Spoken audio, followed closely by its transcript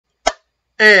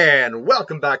And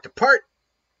welcome back to part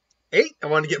 8. I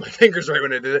wanted to get my fingers right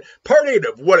when I did it. Part 8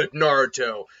 of What If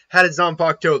Naruto had a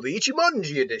Zanpakuto, the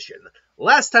Ichimonji edition.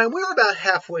 Last time, we were about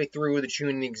halfway through the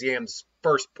Chunin exam's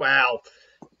first... Well,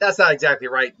 that's not exactly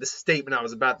right, the statement I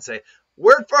was about to say.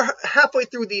 We're halfway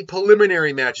through the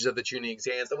preliminary matches of the Chunin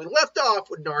exams, and we left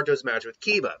off with Naruto's match with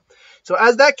Kiba. So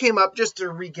as that came up, just to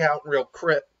recount real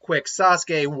quick,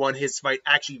 Sasuke won his fight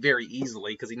actually very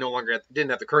easily, because he no longer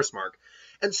didn't have the curse mark.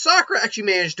 And Sakura actually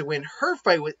managed to win her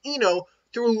fight with Ino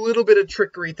through a little bit of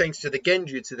trickery thanks to the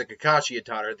Genjutsu that Kakashi had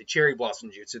taught her, the Cherry Blossom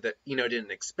Jutsu that Ino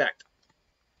didn't expect.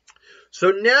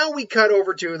 So now we cut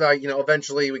over to the,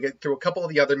 eventually we get through a couple of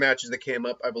the other matches that came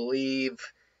up. I believe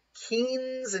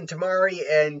Keen's and Tamari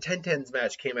and Tenten's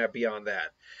match came out beyond that.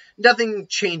 Nothing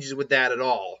changes with that at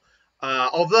all.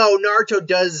 Although Naruto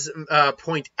does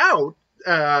point out,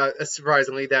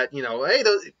 surprisingly, that, hey,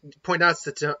 point out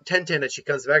to Tenten as she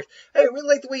comes back, hey, I really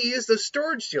like the way you use those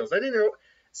storage shields. I didn't know.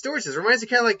 Storage shields reminds me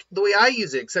kind of like the way I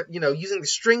use it, except, using the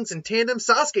strings in tandem.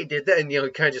 Sasuke did that, and, he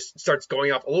kind of just starts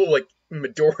going off a little like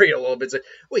Midoriya a little bit. It's like,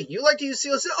 wait, you like to use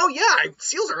seals? Oh, yeah,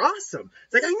 seals are awesome.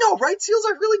 It's like, I know, right? Seals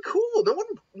are really cool. No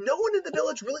one in the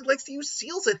village really likes to use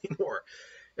seals anymore.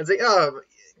 And it's like,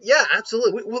 yeah,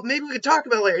 absolutely. Well, maybe we could talk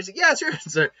about it later. He's like, yeah,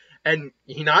 sure. And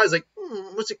Hinata's like,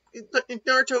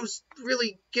 Naruto's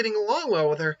really getting along well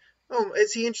with her. Oh,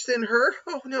 is he interested in her?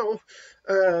 Oh, no.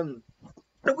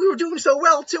 We were doing so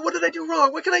well, too. What did I do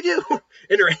wrong? What can I do?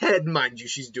 In her head, mind you,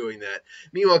 she's doing that.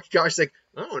 Meanwhile, Kakashi's like,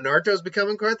 oh, Naruto's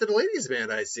becoming quite the ladies'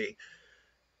 man, I see.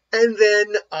 And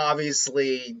then,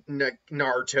 obviously,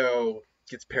 Naruto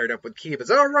gets paired up with Kiba.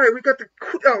 All right, we got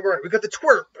the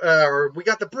twerp, or we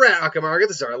got the brat, Akamaru.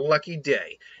 This is our lucky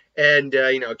day. And,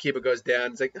 Kiba goes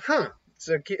down. It's like, huh.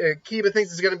 So Kiba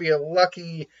thinks it's going to be a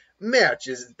lucky match.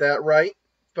 Is that right?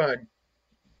 Fine.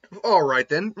 All right,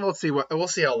 then. We'll see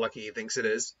how lucky he thinks it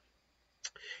is.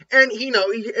 And, he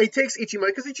takes Ichimonji,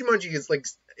 because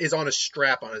Ichimonji is on a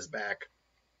strap on his back.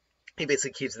 He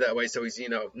basically keeps it that way, so he's,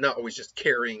 not always just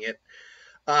carrying it.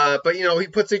 But, he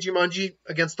puts Ichimonji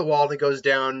against the wall and goes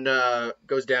down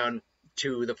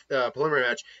to the preliminary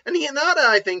match. And Hinata,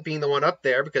 I think, being the one up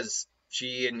there, because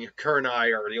she and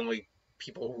Kurenai are the only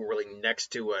people who were really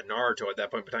next to Naruto at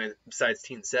that point, besides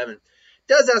Team 7,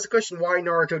 does ask the question why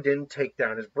Naruto didn't take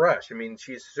down his brush. I mean,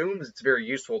 she assumes it's a very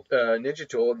useful ninja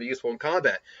tool. It'd be useful in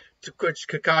combat. To which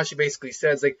Kakashi basically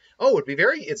says, like, oh,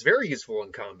 it's very useful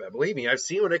in combat. Believe me, I've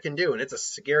seen what it can do, and it's a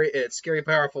scary,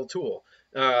 powerful tool.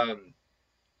 Or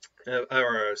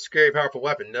a scary, powerful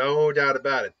weapon, no doubt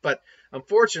about it. But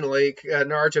unfortunately,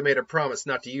 Naruto made a promise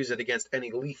not to use it against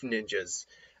any leaf ninjas.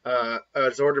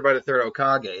 It's ordered by the third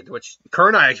Hokage, which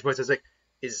Kurenai actually puts as like,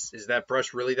 is that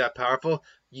brush really that powerful?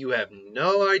 You have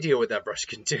no idea what that brush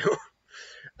can do.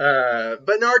 But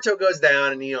Naruto goes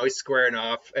down and, he's squaring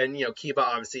off. And, Kiba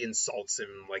obviously insults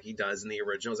him like he does in the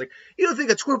original. He's like, you don't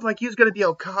think a twerp like you is going to be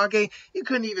Hokage?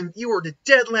 You were the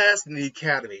dead last in the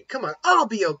academy. Come on, I'll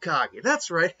be Hokage.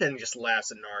 That's right. And he just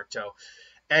laughs at Naruto.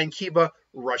 And Kiba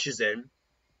rushes in.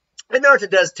 And Naruto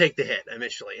does take the hit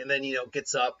initially. And then,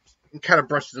 gets up and kind of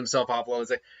brushes himself off a little. He's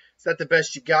like, is that the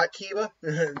best you got, Kiba?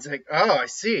 It's like, oh, I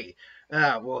see.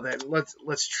 Well then,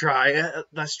 let's try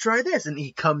this. And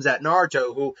he comes at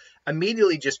Naruto, who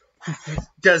immediately just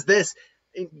does this,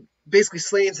 basically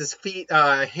slams his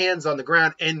hands on the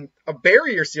ground, and a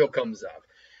barrier seal comes up.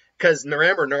 Because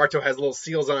remember, Naruto has little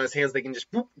seals on his hands; they can just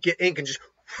get ink and just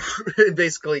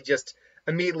basically just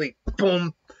immediately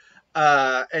boom,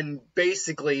 and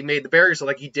basically made the barrier seal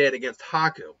like he did against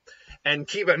Haku. And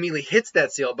Kiba immediately hits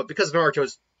that seal, but because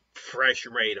Naruto's fresh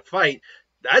and ready to fight,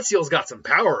 that seal's got some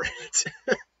power in it.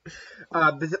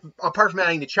 Apart from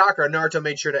adding the chakra, Naruto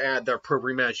made sure to add the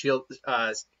appropriate amount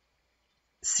of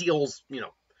seals,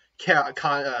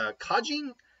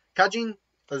 Kajin?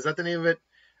 Is that the name of it?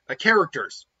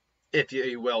 Characters, if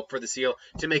you will, for the seal,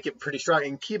 to make it pretty strong.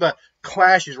 And Kiba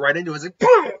clashes right into it. It's like,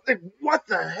 boom! Like, what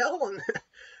the hell?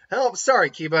 Hell,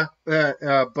 sorry, Kiba.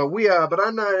 But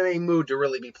I'm not in any mood to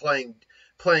really be playing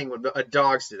with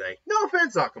dogs today. No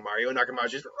offense, Akamaru. And Akamaru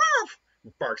just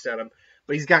barks at him.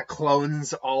 But he's got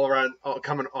clones all around,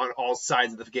 coming on all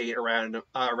sides of the gate around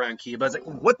Kiba. It's like,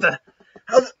 what the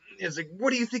hell? It's like,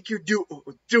 what do you think you're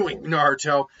doing,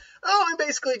 Naruto? Oh, I'm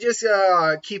basically just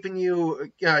queuing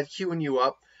you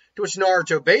up. To which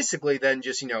Naruto basically then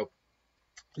just,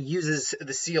 uses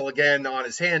the seal again on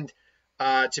his hand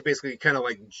to basically kind of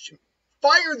like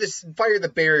fire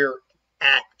the barrier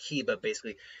at Kiba,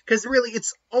 basically. Because really,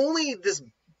 it's only this...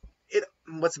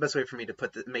 What's the best way for me to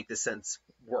make this sentence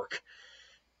work?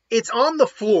 It's on the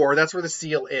floor. That's where the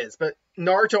seal is. But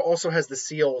Naruto also has the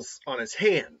seals on his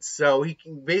hands. So he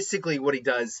can, basically what he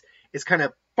does is kind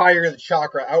of fire the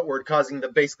chakra outward, causing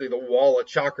basically the wall of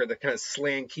chakra that kind of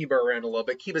slang Kiba around a little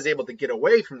bit. Kiba's able to get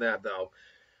away from that though,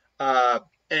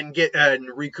 and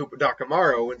recoup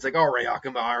Akamaru. And it's like, all right,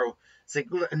 Akamaru. It's like,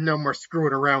 no more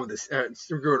screwing around with this,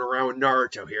 screwing around with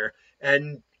Naruto here.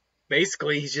 And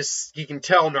basically, he can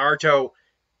tell Naruto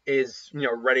is,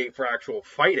 ready for actual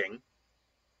fighting.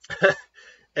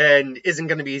 And isn't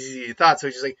going to be easy as you thought. So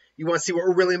he's just like, you want to see what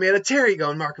we're really made of? Terry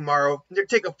going, Akamaru,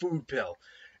 take a food pill.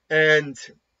 And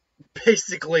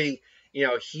basically,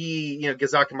 he,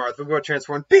 gives Akamaru the World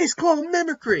Transform Beast Clone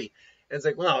Mimicry. And it's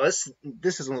like, well, this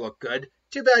doesn't look good.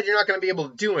 Too bad you're not going to be able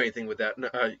to do anything with that,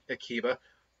 Akiba.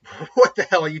 What the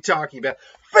hell are you talking about?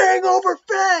 Fang over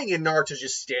Fang! And Naruto's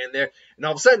just standing there. And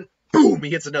all of a sudden, boom, he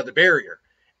hits another barrier.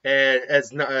 And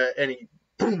he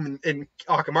boom, and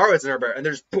Akamaru hits another barrier. And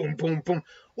there's boom, boom, boom.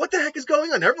 What the heck is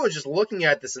going on? Everyone's just looking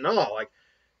at this and all. Like,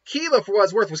 Kiba, for what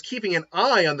it's worth, was keeping an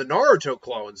eye on the Naruto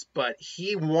clones, but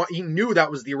he knew that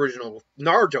was the original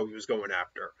Naruto he was going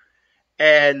after.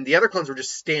 And the other clones were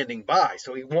just standing by,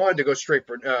 so he wanted to go straight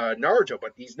for Naruto,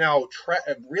 but he's now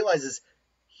realizes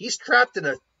he's trapped in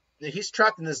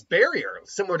this barrier,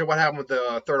 similar to what happened with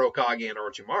the third Hokage and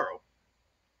Orochimaru.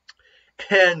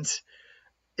 And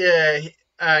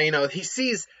he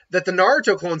sees that the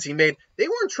Naruto clones he made, they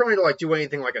weren't trying to do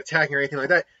anything like attacking or anything like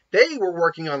that. They were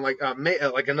working on like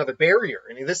another barrier,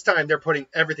 and this time they're putting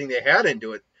everything they had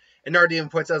into it. And Naruto even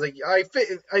points out, I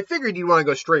figured you'd want to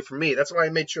go straight for me. That's why I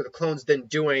made sure the clones didn't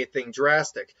do anything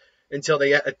drastic until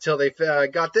they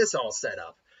got this all set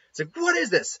up. It's like, what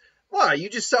is this? Wow, you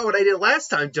just saw what I did last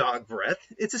time, Dog Breath.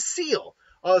 It's a seal.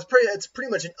 Oh, it's pretty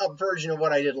much an up version of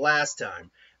what I did last time.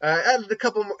 Added a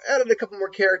couple more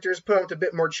characters, put a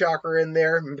bit more chakra in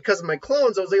there, and because of my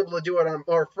clones, I was able to do it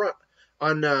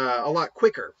a lot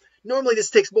quicker. Normally, this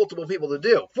takes multiple people to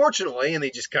do. Fortunately, and he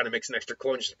just kind of makes an extra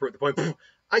clone just to prove the point.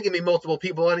 I can be multiple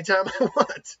people anytime I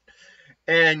want.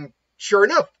 And sure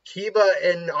enough, Kiba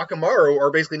and Akamaru are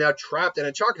basically now trapped in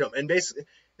a chakra dome. And basically,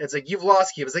 it's like, you've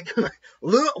lost, Kiba. It's like,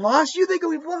 lost? You think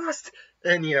we've lost?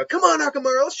 And, come on,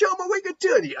 Akamaru, let's show them what we can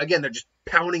do. And again, they're just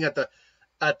pounding at the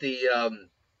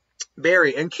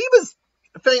barrier. And Kiba's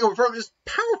thing over front is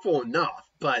powerful enough,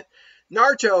 but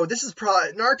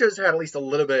Naruto's had at least a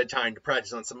little bit of time to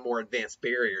practice on some more advanced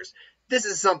barriers. This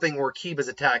is something where Kiba's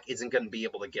attack isn't going to be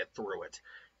able to get through it.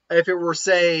 If it were,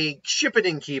 say,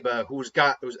 Shippuden Kiba, who's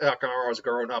Akamaru's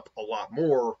grown up a lot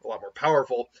more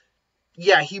powerful,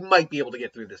 yeah, he might be able to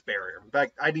get through this barrier. In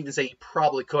fact, I'd even say he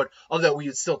probably could, although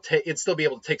it'd still be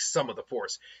able to take some of the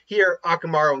force. Here,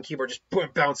 Akamaru and Kiba are just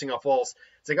bouncing off walls.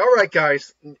 It's like, all right,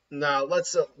 guys, now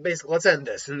let's end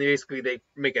this. And basically, they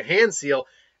make a hand seal.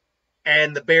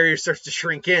 And the barrier starts to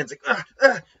shrink in. It's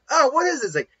like, what is this?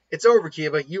 It's like, it's over,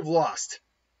 Kiba. You've lost.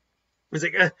 It's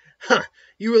like,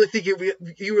 you really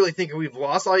think we've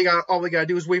lost? All we gotta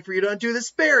do is wait for you to undo this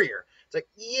barrier. It's like,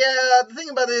 yeah. The thing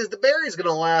about it is, the barrier's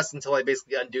gonna last until I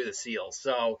basically undo the seal.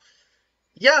 So,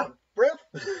 yeah, Breath.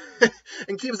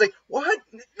 And Kiba's like, what?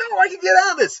 No, I can get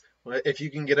out of this. Well, if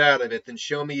you can get out of it, then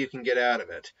show me you can get out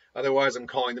of it. Otherwise, I'm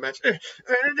calling the match. And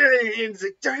it's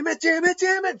like, damn it.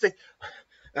 It's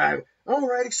like, all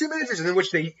right, extreme measures, and then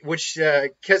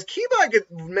because Kiba, I could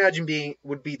imagine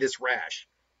would be this rash,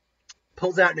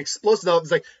 pulls out an explosive.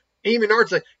 It's like, even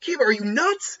Naruto's like, Kiba, are you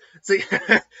nuts? It's like,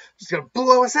 just gonna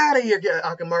blow us out of here,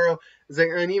 Akamaru. It's like,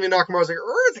 and even Akamaru's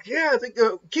like, yeah, I think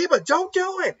Kiba, don't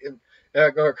do it. And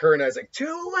Kurenai's like,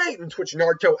 too late, and which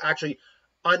Naruto actually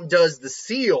undoes the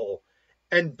seal,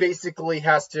 and basically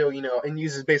has to, and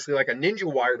uses basically like a ninja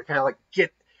wire to kind of like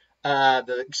get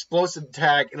the explosive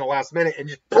tag in the last minute, and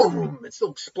just boom, it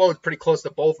still explodes pretty close to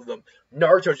both of them.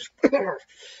 Naruto just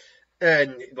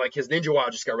and like his ninja wire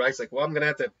just got right. It's like, well, I'm gonna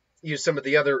have to use some of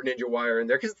the other ninja wire in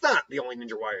there because it's not the only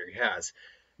ninja wire he has.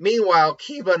 Meanwhile,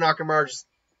 Kiba and Akamaru just,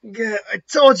 I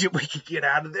told you we could get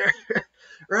out of there,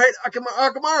 right?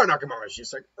 Akamaru's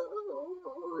just like,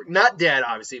 not dead,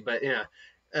 obviously, but yeah,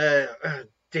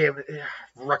 damn it,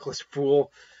 reckless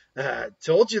fool.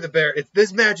 Told you the bear.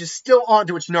 This match is still on,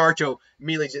 to which Naruto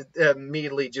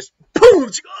immediately just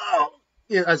boom,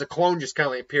 as a clone just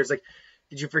kind of appears. Like,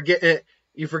 did you forget it?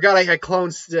 You forgot I had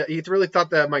clones. You really thought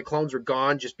that my clones were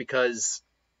gone just because,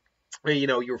 you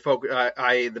were focused.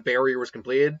 The barrier was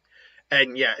completed,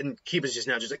 and yeah, and Kiba's just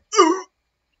now just like,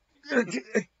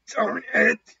 darn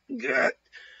it.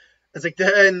 It's like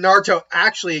and Naruto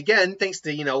actually again, thanks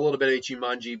to a little bit of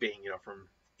Ichimonji being from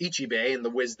Ichibei and the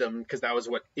wisdom, because that was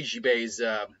what Ichibei's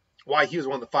why he was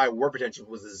one of the 5 war potentials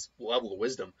was his level of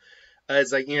wisdom.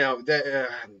 It's like, that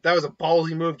was a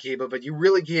ballsy move, Kiba, but you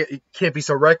really can't be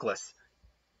so reckless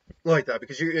like that,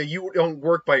 because you don't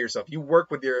work by yourself. You work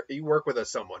with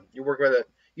someone. You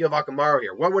have Akamaru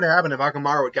here. What would happen if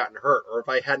Akamaru had gotten hurt, or if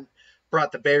I hadn't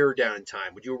brought the barrier down in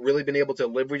time? Would you have really been able to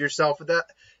live with yourself with that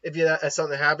if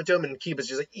something happened to him? And Kiba's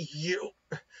just like, you.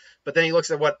 But then he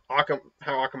looks at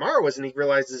how Akamaru was, and he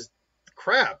realizes,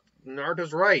 crap,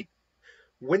 Naruto's right.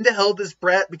 When the hell does this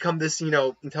brat become this,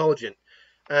 intelligent?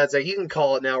 It's like, you can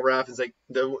call it now, Raph. It's like,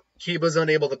 the Kiba's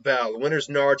unable to battle. The winner's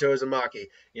Naruto Uzumaki.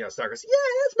 Sakura's,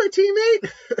 yeah, that's my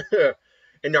teammate.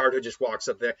 And Naruto just walks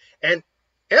up there. And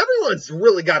everyone's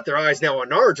really got their eyes now on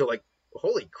Naruto. Like,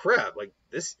 holy crap. Like,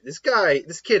 this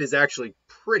kid is actually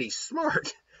pretty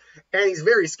smart. And he's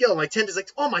very skilled. And like, Tenda's like,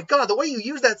 oh my god, the way you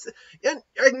use that. And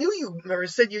I knew you never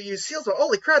said you use seals, but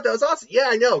holy crap, that was awesome. Yeah,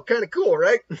 I know. Kind of cool,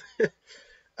 right?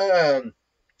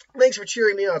 Thanks for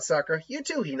cheering me on, Sakura. You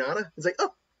too, Hinata. It's like,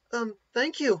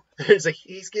 thank you. It's like,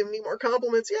 he's giving me more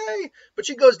compliments. Yay. But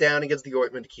she goes down and gives the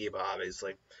ointment to Kiba,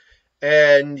 obviously.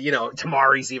 And,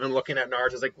 Tamari's even looking at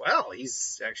Naruto. It's like, well,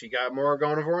 he's actually got more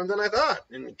going for him than I thought.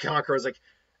 And Kankura's like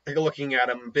looking at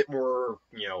him a bit more,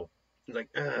 like,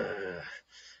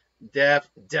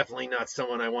 definitely not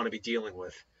someone I want to be dealing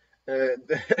with.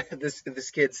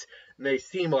 This kid's may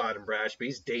seem loud and brash, but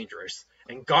he's dangerous.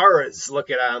 And Gaara's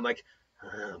looking at him like,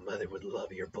 mother would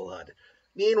love your blood.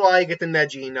 Meanwhile, you get the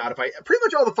Neji Hinata fight. Pretty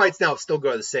much all the fights now still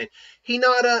go the same.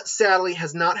 Hinata, sadly,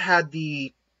 has not had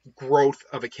the growth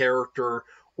of a character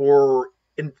or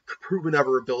improvement of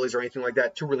her abilities or anything like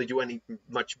that to really do any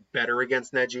much better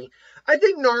against Neji. I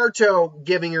think Naruto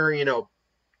giving her,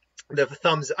 the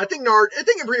thumbs. I think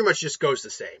it pretty much just goes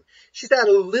the same. She's had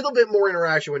a little bit more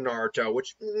interaction with Naruto,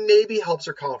 which maybe helps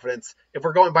her confidence. If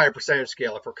we're going by a percentage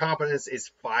scale, if her confidence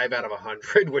is 5 out of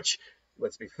 100, which,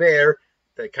 let's be fair,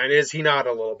 that kind of is Hinata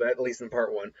a little bit, at least in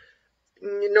part 1.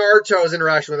 Naruto's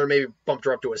interaction with her maybe bumped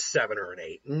her up to a 7 or an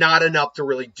 8. Not enough to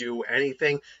really do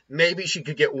anything. Maybe she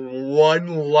could get one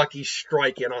lucky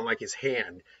strike in on like his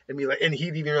hand, and be like, and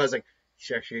he'd even realize like,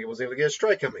 she actually was able to get a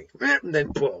strike on me, and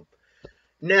then boom.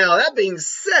 Now, that being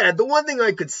said, the one thing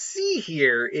I could see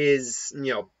here is,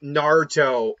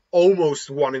 Naruto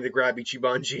almost wanting to grab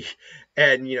Ichimonji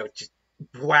and, just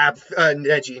whap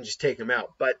Neji and just take him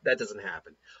out. But that doesn't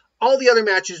happen. All the other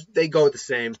matches, they go the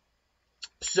same.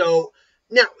 So,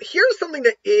 now, here's something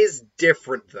that is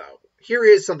different, though. Here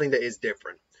is something that is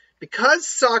different. Because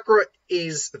Sakura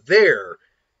is there,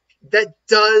 that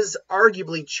does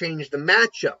arguably change the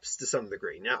matchups to some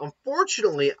degree. Now,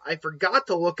 unfortunately, I forgot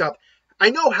to look up. I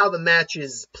know how the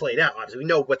matches played out. Obviously, we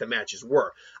know what the matches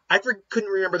were. I couldn't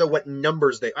remember, though, what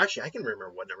numbers they... Actually, I can remember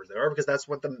what numbers they are, because that's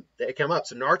what they came up.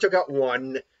 So, Naruto got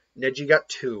 1. Neji got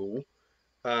 2.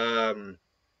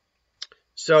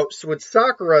 So with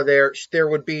Sakura there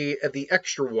would be the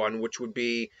extra one, which would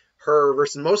be her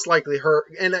versus most likely her.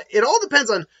 And it all depends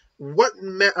on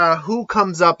who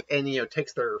comes up and,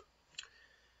 takes their...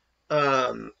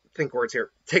 think words here.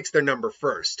 Takes their number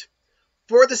first.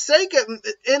 For the sake of,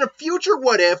 in a future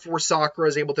what if where Sakura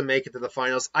is able to make it to the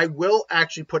finals, I will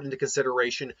actually put into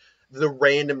consideration the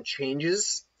random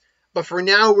changes. But for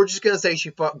now, we're just going to say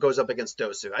she goes up against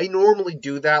Dosu. I normally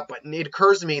do that, but it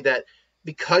occurs to me that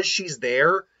because she's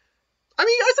there,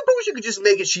 I suppose you could just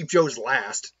make it she goes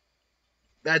last.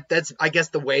 That's, I guess,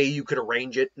 the way you could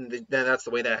arrange it, and then that's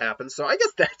the way that happens. So I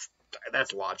guess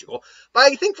that's logical. But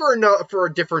I think for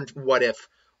a different what if,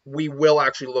 we will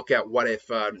actually look at what if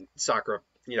Sakura,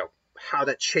 how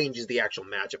that changes the actual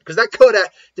matchup. Because that could,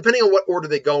 depending on what order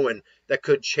they go in, that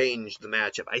could change the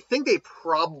matchup. I think they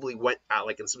probably went out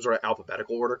like in some sort of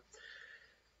alphabetical order.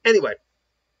 Anyway,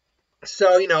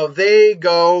 so,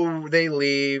 they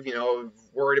leave,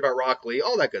 worried about Rock Lee,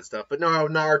 all that good stuff. But no,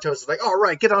 Naruto's like, all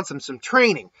right, get on some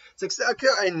training. It's like,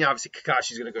 and obviously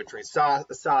Kakashi's going to go train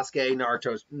Sasuke.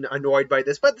 Naruto's annoyed by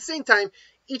this. But at the same time,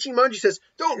 Ichimonji says,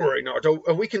 don't worry,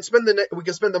 Naruto. We can spend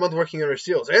the month working on our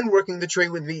skills and working the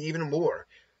train with me even more.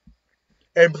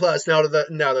 And plus, now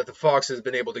that the fox has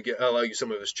been able to allow you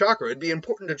some of his chakra, it'd be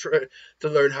important to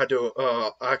learn how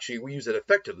to actually use it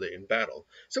effectively in battle.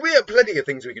 So we have plenty of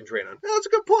things we can train on. Well, that's a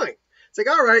good point. It's like,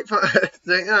 all right, it's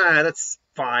like, that's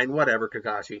fine, whatever,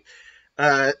 Kakashi.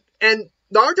 And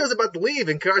Naruto's about to leave,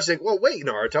 and Kakashi's like, well, wait,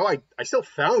 Naruto, I still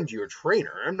found you a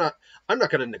trainer. I'm not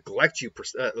going to neglect you.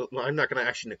 I'm not going to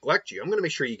actually neglect you. I'm going to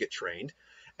make sure you get trained.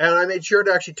 And I made sure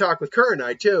to actually talk with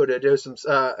Kurenai, too, to do some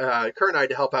Kurenai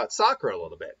to help out Sakura a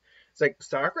little bit. It's like,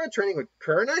 Sakura training with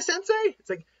Kurenai-sensei? It's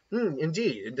like,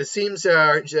 indeed. It seems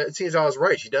I was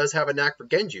right. She does have a knack for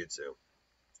genjutsu.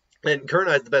 And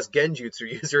Kurenai is the best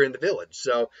genjutsu user in the village.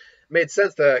 So it made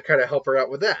sense to kind of help her out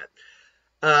with that.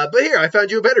 But here, I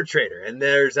found you a better trader. And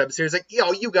there's Ebisu like,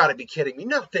 yo, you gotta be kidding me.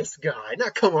 Not this guy.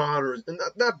 Not Konohamaru.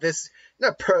 Not this.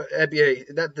 Not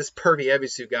this pervy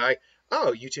Ebisu guy.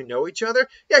 Oh, you two know each other?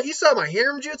 Yeah, he saw my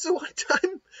harem jutsu one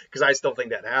time. Because I still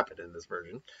think that happened in this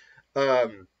version.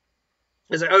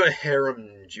 Is like, oh,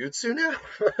 harem jutsu now?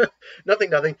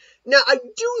 Nothing. Now, I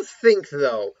do think,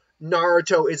 though,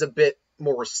 Naruto is a bit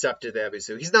more receptive to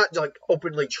Ebisu. He's not, like,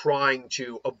 openly trying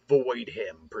to avoid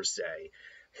him, per se.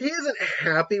 He isn't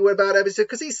happy about Ebisu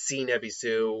because he's seen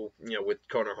Ebisu, with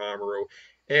Konohamaru.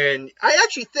 And I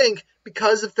actually think,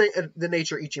 because of the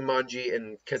nature of Ichimonji,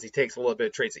 and because he takes a little bit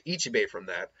of traits of Ichibei from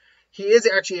that, he is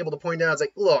actually able to point out, it's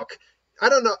like, look, I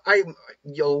don't know,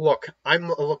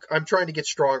 I'm trying to get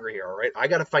stronger here, all right? I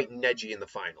got to fight Neji in the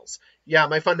finals. Yeah,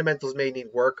 my fundamentals may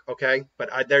need work, okay? But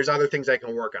there's other things I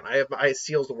can work on. I have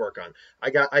seals to work on.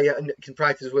 I can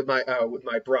practice with my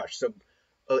brush. So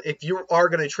if you are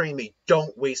going to train me,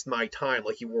 don't waste my time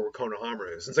like you were with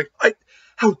Konohamaru. It's like,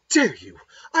 how dare you?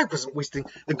 I wasn't wasting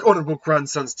the honorable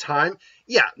grandson's time.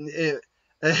 Yeah,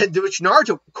 which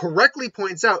Naruto correctly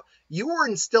points out, you were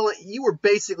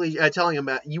basically telling him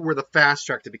that you were the fast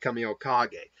track to becoming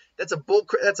Hokage. That's a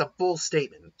bull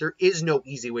statement. There is no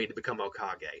easy way to become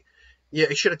Hokage. Yeah,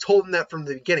 I should have told him that from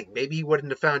the beginning. Maybe he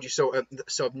wouldn't have found you so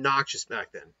obnoxious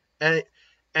back then. And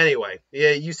anyway,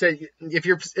 yeah, you said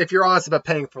if you're honest about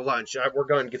paying for lunch, I'm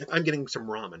getting some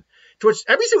ramen. To which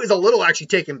Ebisu is a little actually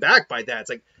taken back by that. It's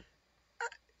like,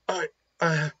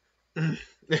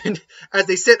 and as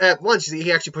they sit at lunch,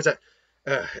 he actually puts out,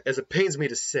 as it pains me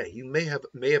to say, you may have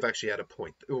actually had a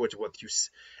point.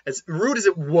 As rude as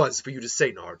it was for you to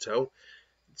say, Naruto,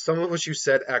 some of what you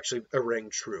said actually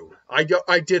rang true. I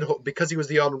did hope, because he was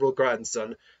the honorable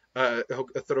grandson,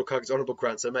 Hokage's honorable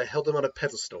grandson, I held him on a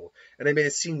pedestal, and I made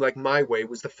it seem like my way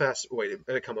was the fast way to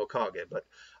become Hokage. But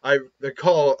I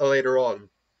recall later on,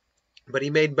 but he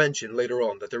made mention later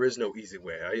on that there is no easy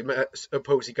way. I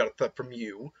suppose he got a thought from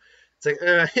you. It's like,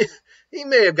 he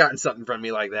may have gotten something from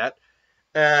me like that.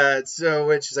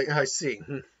 So it's just like, I see.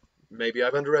 Maybe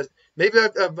I've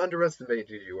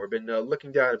underestimated you, or been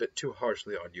looking down a bit too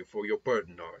harshly on you for your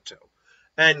burden, Naruto.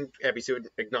 And Ebisu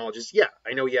acknowledges, yeah,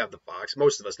 I know you have the fox.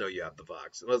 Most of us know you have the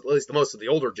fox. At least most of the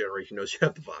older generation knows you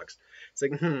have the fox. It's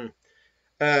like,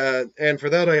 and for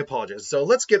that I apologize. So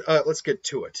let's get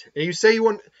to it. And you say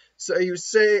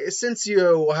since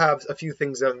you have a few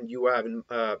things you have in,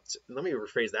 let me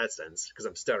rephrase that sentence because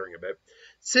I'm stuttering a bit.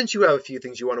 Since you have a few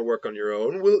things you want to work on your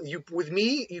own, we'll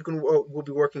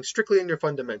be working strictly on your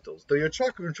fundamentals. Though your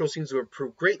chakra control seems to have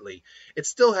improved greatly, it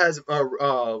still has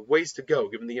ways to go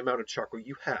given the amount of chakra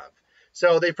you have.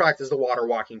 So they practice the water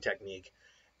walking technique,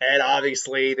 and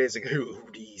obviously there's like,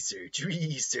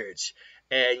 research.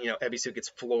 And Ebisu gets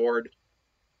floored.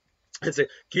 It's like,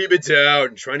 keep it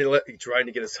down, trying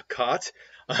to get us caught.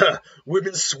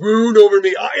 Women swoon over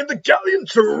me. I am the galleon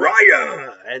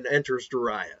Jiraiya, and enters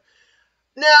Jiraiya.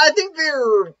 Now, I think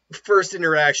their first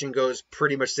interaction goes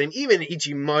pretty much the same. Even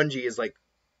Ichimonji is like,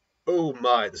 oh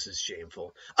my, this is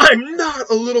shameful. I'm not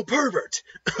a little pervert.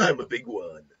 I'm a big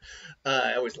one.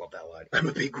 I always love that line. I'm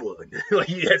a big one. Like,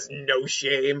 he has no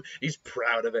shame. He's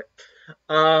proud of it.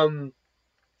 Jiraiya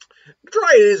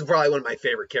is probably one of my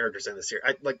favorite characters in this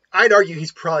series. I'd argue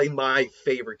he's probably my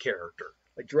favorite character.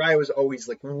 Like, Jiraiya was always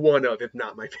like one of, if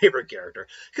not my favorite character.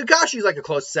 Kakashi's like a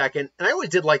close second, and I always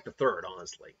did like the third,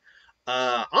 honestly.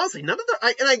 Honestly,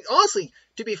 honestly,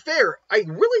 to be fair, I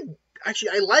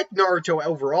like Naruto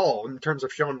overall in terms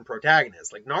of shonen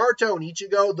protagonists. Like Naruto and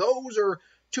Ichigo, those are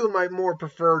two of my more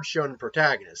preferred shonen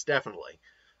protagonists, definitely.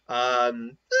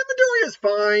 Midoriya's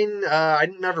fine.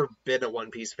 I've never been a One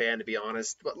Piece fan, to be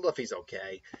honest, but Luffy's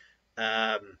okay.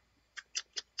 S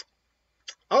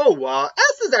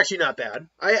is actually not bad.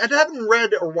 I haven't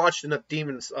read or watched enough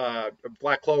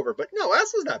Black Clover, but no,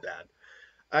 S is not bad.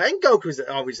 And Goku's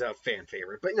always a fan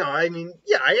favorite, but no, I mean,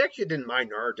 yeah, I actually didn't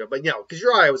mind Naruto, but because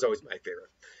Jiraiya was always my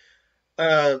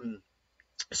favorite.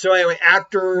 So anyway,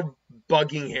 after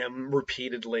bugging him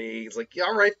repeatedly, he's like, yeah,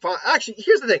 all right, fine. Actually,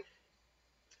 here's the thing.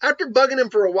 After bugging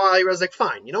him for a while, he was like,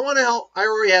 "Fine, you don't want to help. I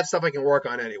already have stuff I can work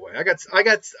on anyway. I got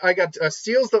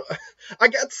seals to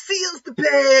pay.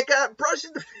 I got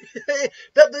brushes to pay.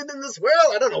 Nothing in this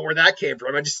world. I don't know where that came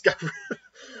from. I just got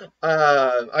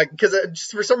because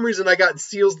for some reason I got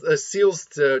seals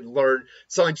to learn.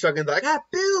 So I'm struggling. I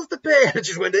got bills to pay. I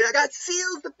just went in. I got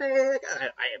seals to pay.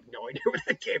 I have no idea where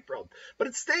that came from, but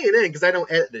it's staying in because I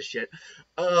don't edit this shit.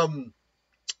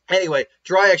 Anyway,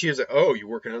 Jiraiya actually is like, oh, you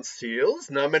working on seals?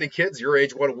 Not many kids your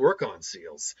age want to work on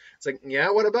seals. It's like, yeah,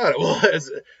 what about it? Well,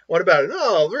 what about it?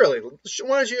 Oh, really?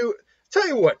 Why don't you... Tell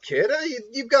you what, kid,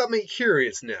 you've got me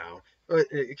curious now.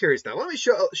 curious now. Let me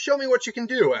show me what you can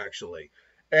do, actually.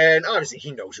 And obviously,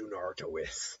 he knows who Naruto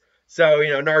is. So,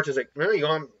 Naruto's like,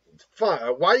 well, fine.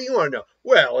 Why do you want to know?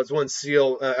 Well, as one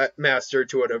seal master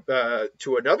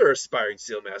to another aspiring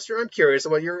seal master, I'm curious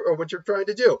about what you're trying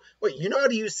to do. Wait, you know how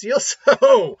to use seals?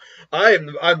 Oh, I'm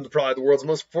probably the world's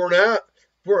most renowned.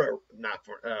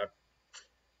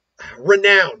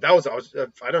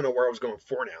 I don't know where I was going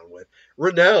renowned with.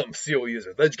 Renowned seal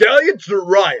user, the Galleon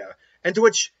Jiraiya. And to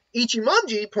which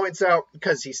Ichimonji points out,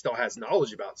 because he still has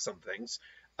knowledge about some things,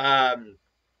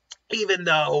 even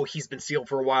though he's been sealed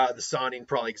for a while, the Sannin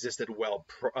probably existed well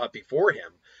before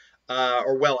him,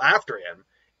 or well after him.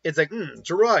 It's like,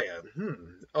 Jiraiya,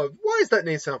 why does that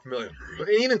name sound familiar? And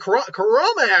even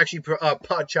Kurama actually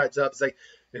chides up. It's like,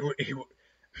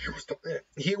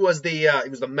 he was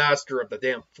the master of the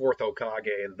damn fourth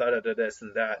Hokage and this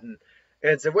and that, and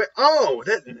it's like,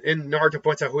 and Naruto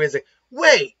points out who he is. Like,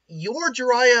 wait, you're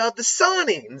Jiraiya of the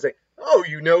Sannin. It's like, oh,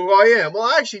 you know who I am.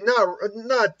 Well, actually, not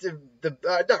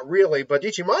really, but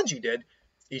Ichimonji did.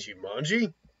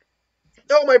 Ichimonji?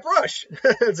 Oh, my brush.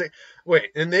 It's like,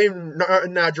 wait, and then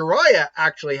now Jiraiya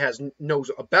actually knows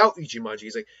about Ichimonji.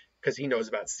 He's like, because he knows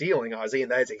about sealing, obviously,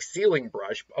 and that is a sealing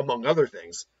brush, among other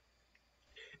things.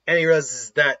 And he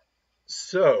realizes that,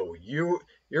 so, you're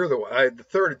the one. The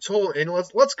third had told, and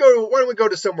let's go. Why don't we go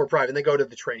to somewhere private? And they go to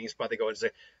the training spot. They go and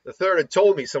say, the third had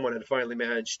told me someone had finally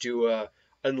managed to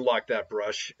unlock that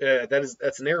brush.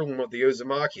 That's an heirloom of the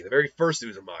Uzumaki, the very first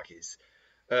Uzumakis.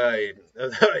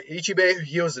 Ichibei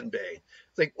Hyozenbei.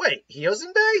 It's like, wait,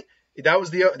 Hyozenbei? That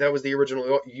was the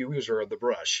original user of the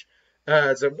brush.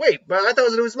 So wait, but I thought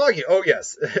it was an Uzumaki. Oh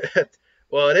yes.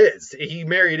 Well, it is. He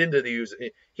married into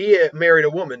he married a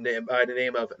woman by the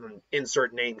name of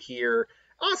insert name here.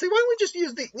 Honestly, why don't we just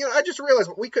use I just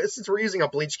realized since we're using a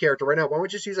Bleach character right now, why don't we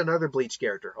just use another Bleach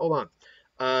character? Hold on.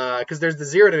 Because there's the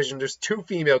Zero Division. There's 2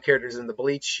 female characters in the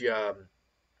Bleach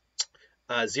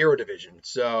Zero Division.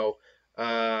 So,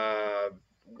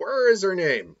 where is her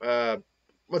name? 1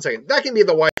 second. That can be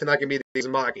the wife and that can be the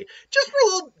Uzumaki. Just for a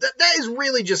little, that is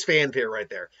really just fanfare right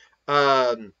there.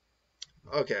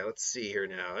 Okay, let's see here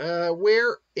now.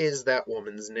 Where is that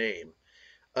woman's name?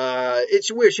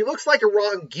 It's weird. She looks like a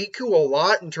Rangiku a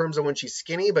lot in terms of when she's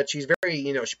skinny, but she's very,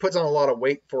 she puts on a lot of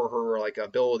weight for her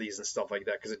abilities and stuff like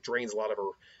that because it drains a lot of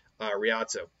her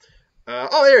Ryatsu.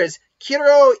 There it is.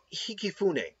 Kiro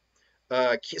Hikifune.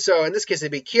 So in this case,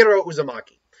 it'd be Kiro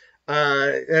Uzumaki.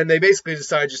 And they basically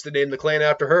decided just to name the clan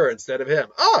after her instead of him.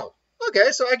 Oh,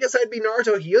 okay. So I guess I'd be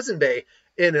Naruto Hyozenbei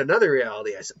in another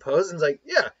reality, I suppose. And it's like,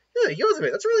 yeah,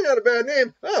 Hyozenbei. That's really not a bad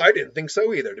name. Oh, I didn't think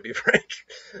so either, to be frank.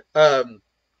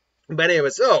 But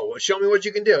anyways, show me what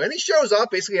you can do. And he shows off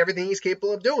basically everything he's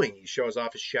capable of doing. He shows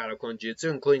off his Shadow Clone Jutsu,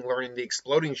 including learning the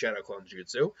exploding Shadow Clone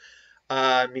Jutsu.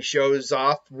 He shows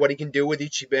off what he can do with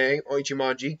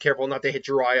Ichimonji. Careful not to hit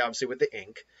Jiraiya, obviously, with the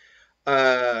ink.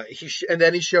 And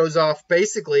then he shows off,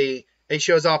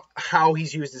 how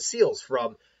he's used his seals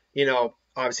from,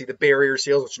 obviously the barrier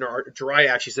seals, which Jiraiya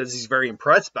actually says he's very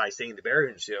impressed by seeing the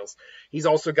barrier seals. He's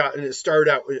also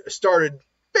started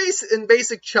in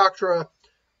basic chakra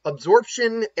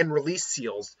absorption and release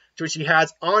seals, to which he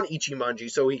has on Ichimonji,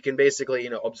 so he can basically,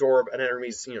 absorb an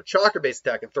enemy's, chakra-based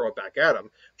attack and throw it back at him,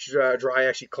 which Jiraiya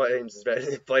actually claims is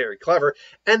very clever.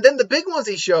 And then the big ones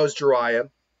he shows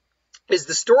Jiraiya is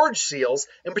the storage seals,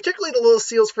 and particularly the little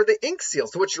seals for the ink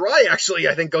seals, to which Jiraiya actually,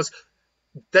 I think, goes,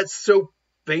 that's so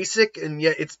basic, and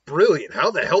yet it's brilliant. How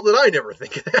the hell did I never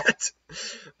think of that? I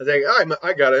was like,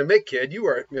 I gotta admit, kid,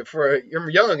 you're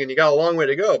young and you got a long way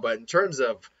to go, but in terms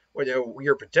of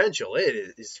your potential,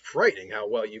 it is frightening how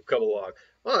well you've come along.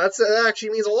 Oh, that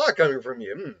actually means a lot coming from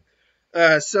you.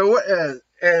 So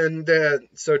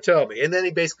tell me. And then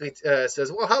he basically says,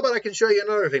 well, how about I can show you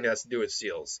another thing that has to do with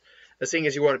seals? Seeing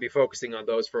as you want to be focusing on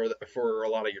those for a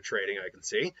lot of your trading, I can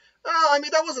see.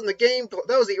 That wasn't the game.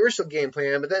 That was the original game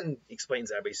plan, but then he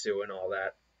explains Ebisu and all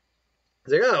that.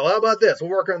 He's like, well, how about this?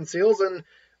 We'll work on seals and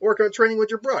work on training with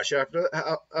your brush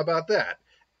about that.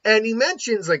 And he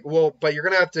mentions, but you're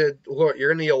going to have to, you're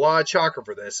going to need a lot of chakra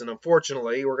for this. And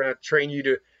unfortunately, we're going to train you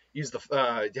to use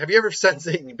have you ever sensed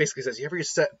it? And he basically says, have you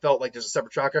ever felt like there's a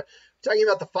separate chakra? I'm talking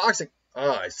about the fox.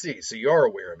 I see. So you are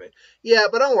aware of it. Yeah,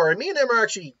 but don't worry. Me and him are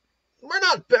actually, we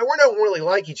don't really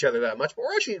like each other that much, but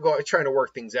we're actually trying to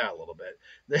work things out a little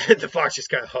bit. The fox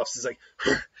just kind of huffs. He's like,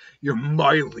 you're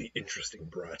mildly interesting,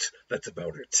 Brett. That's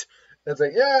about it. And it's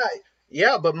like,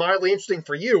 yeah, but mildly interesting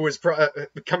for you is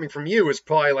coming from you is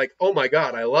probably like, oh my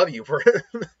god, I love you for.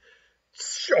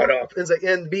 Shut up.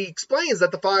 And he explains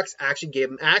that the fox actually gave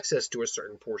him access to a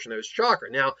certain portion of his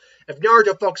chakra. Now, if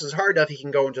Naruto focuses hard enough, he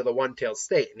can go into the one-tailed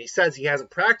state. And he says he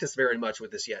hasn't practiced very much with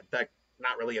this yet. In fact,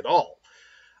 not really at all.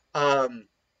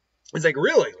 He's like,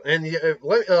 really? And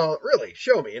really,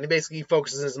 show me. And he basically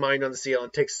focuses his mind on the seal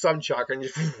and takes some chakra, and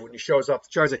just, when he shows off the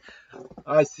chart, he's like,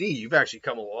 I see, you've actually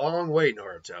come a long way,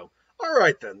 Naruto. All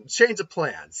right, then, change of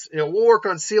plans. We'll work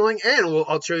on sealing, and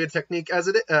I'll show you the technique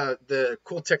the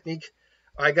cool technique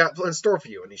I got in store for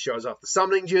you. And he shows off the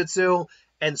summoning jutsu,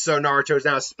 and so Naruto is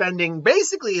now spending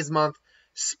basically his month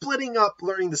splitting up,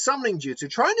 learning the summoning jutsu,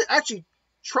 trying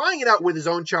it out with his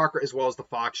own chakra as well as the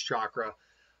Fox chakra.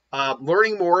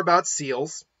 Learning more about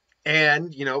seals,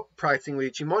 and, practicing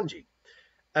with Ichimonji.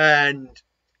 And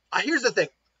here's the thing.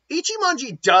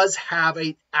 Ichimonji does have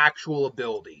an actual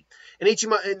ability. And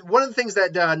one of the things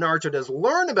that Naruto does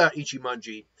learn about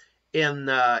Ichimonji in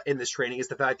this training is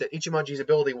the fact that Ichimonji's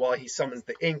ability, while he summons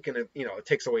the ink and it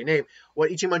takes away name,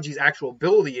 what Ichimonji's actual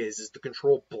ability is to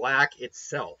control black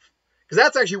itself. Because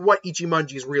that's actually what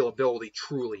Ichimonji's real ability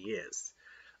truly is.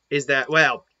 Is that,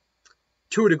 well,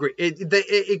 to a degree,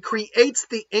 it creates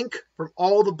the ink from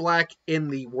all the black in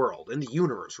the world, in the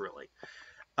universe, really.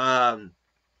 And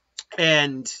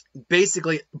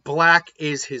basically, black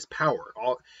is his power.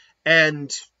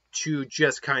 And to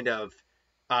just kind of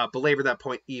belabor that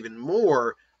point even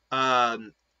more,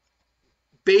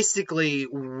 basically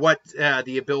what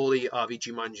the ability of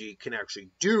Ichimonji can actually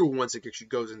do once it actually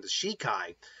goes into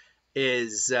Shikai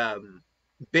is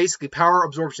basically power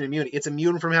absorption immunity. He's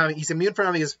immune from having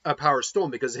his power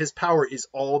stolen because his power is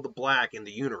all the black in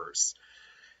the universe.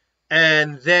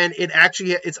 And then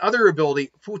its other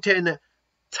ability, Futen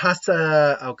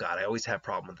Tasa, oh god, I always have a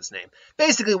problem with this name.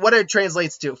 Basically, what it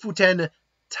translates to, Futen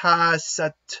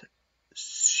Tasat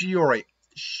Suryo.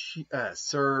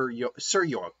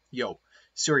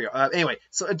 Anyway,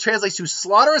 so it translates to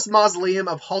slaughterous mausoleum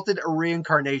of halted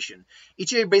reincarnation.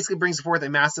 Ichigo basically brings forth a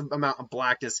massive amount of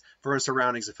blackness from his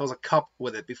surroundings and fills a cup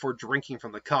with it before drinking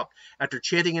from the cup. After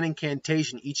chanting an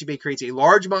incantation, Ichigo creates a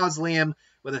large mausoleum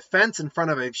with a fence in front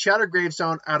of a shattered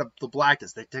gravestone out of the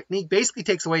blackness. The technique basically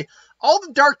takes away all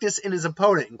the darkness in his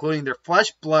opponent, including their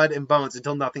flesh, blood, and bones,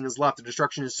 until nothing is left. The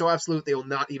destruction is so absolute they will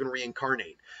not even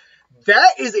reincarnate.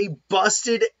 That is a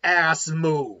busted ass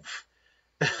move.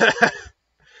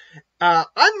 I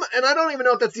don't even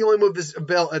know if that's the only move this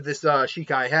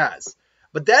Shikai has,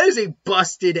 but that is a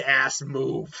busted ass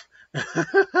move.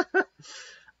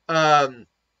 And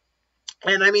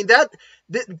I mean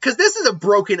because this is a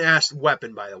broken ass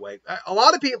weapon, by the way. A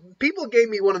lot of people gave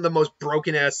me one of the most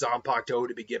broken ass Zanpakuto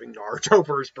to be giving Naruto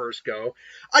for his first go.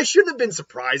 I shouldn't have been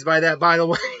surprised by that, by the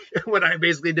way, when I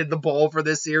basically did the poll for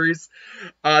this series.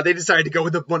 They decided to go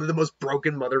with one of the most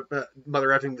broken mother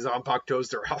effing Zanpakutos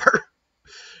there are.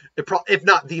 If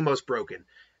not the most broken.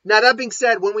 Now, that being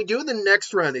said, when we do the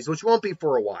next round of these, which won't be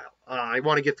for a while, I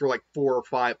want to get through like 4 or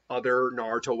 5 other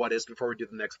Naruto what-ifs before we do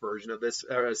the next version of this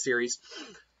series.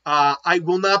 I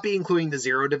will not be including the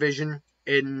Zero Division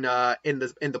in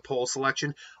the poll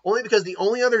selection, only because the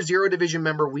only other Zero Division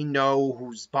member we know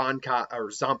whose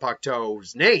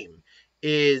Zanpakuto's name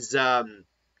is Hirako.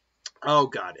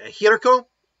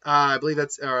 I believe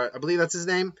that's his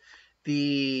name.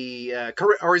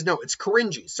 It's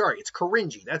Korinji. Sorry, it's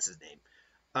Korinji. That's his name.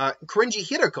 Korinji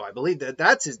Hirako, I believe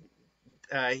that's his.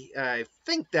 I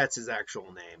think that's his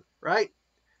actual name, right?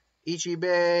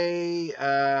 Ichibe.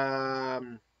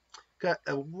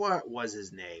 What was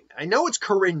his name? I know it's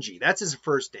Korinji. That's his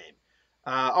first name.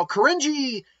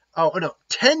 Korinji. Oh no,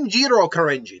 Tenjiro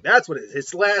Korinji. That's what it is.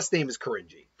 His last name is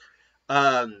Korinji.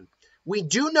 We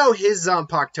do know his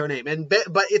Zanpakuto name,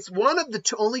 but it's one of the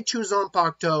only 2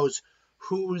 Zanpakutos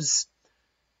whose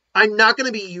I'm not going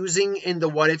to be using in the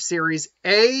What If series.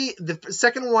 The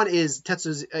second one is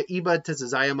Iba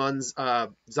Tetsuzayamon's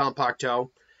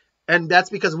Zanpakuto, and that's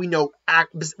because we know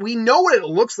what it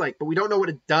looks like, but we don't know what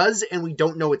it does, and we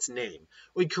don't know its name.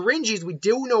 With Korinji's, we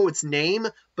do know its name,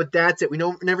 but that's it. We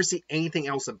never see anything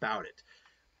else about it.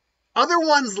 Other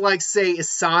ones like, say,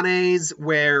 Isane's,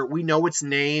 where we know its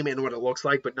name and what it looks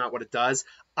like, but not what it does,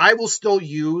 I will still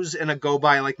use, and I go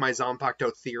by like my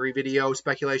Zanpakuto theory video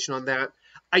speculation on that.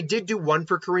 I did do one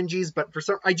for Korinji's, but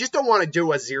I just don't want to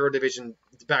do a Zero Division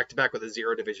back-to-back with a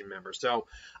Zero Division member. So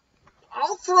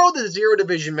I'll throw the Zero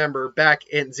Division back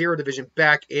in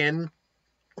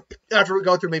after we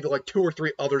go through maybe like 2 or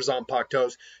 3 other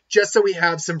Zanpakutos, just so we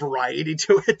have some variety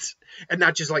to it, and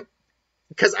not just like,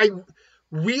 because I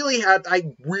really had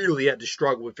to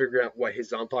struggle with figuring out what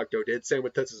his Zanpakuto did. Same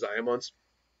with Tetsuzayamon's.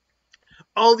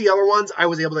 All the other ones, I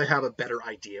was able to have a better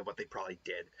idea of what they probably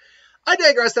did. I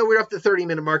digress, though. We're up to the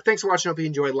 30-minute mark. Thanks for watching. Hope you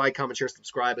enjoyed. Like, comment, share,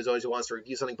 subscribe. As always, if you want us to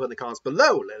review something, put in the comments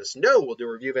below. Let us know. We'll do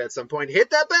a review of it at some point. Hit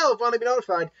that bell if you want to be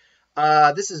notified.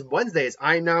 This is Wednesdays.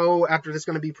 I know after this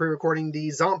going to be pre-recording the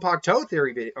Zanpakuto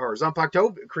theory video, or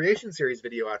Zanpakuto creation series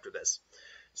video after this.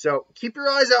 So keep your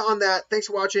eyes out on that. Thanks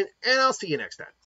for watching, and I'll see you next time.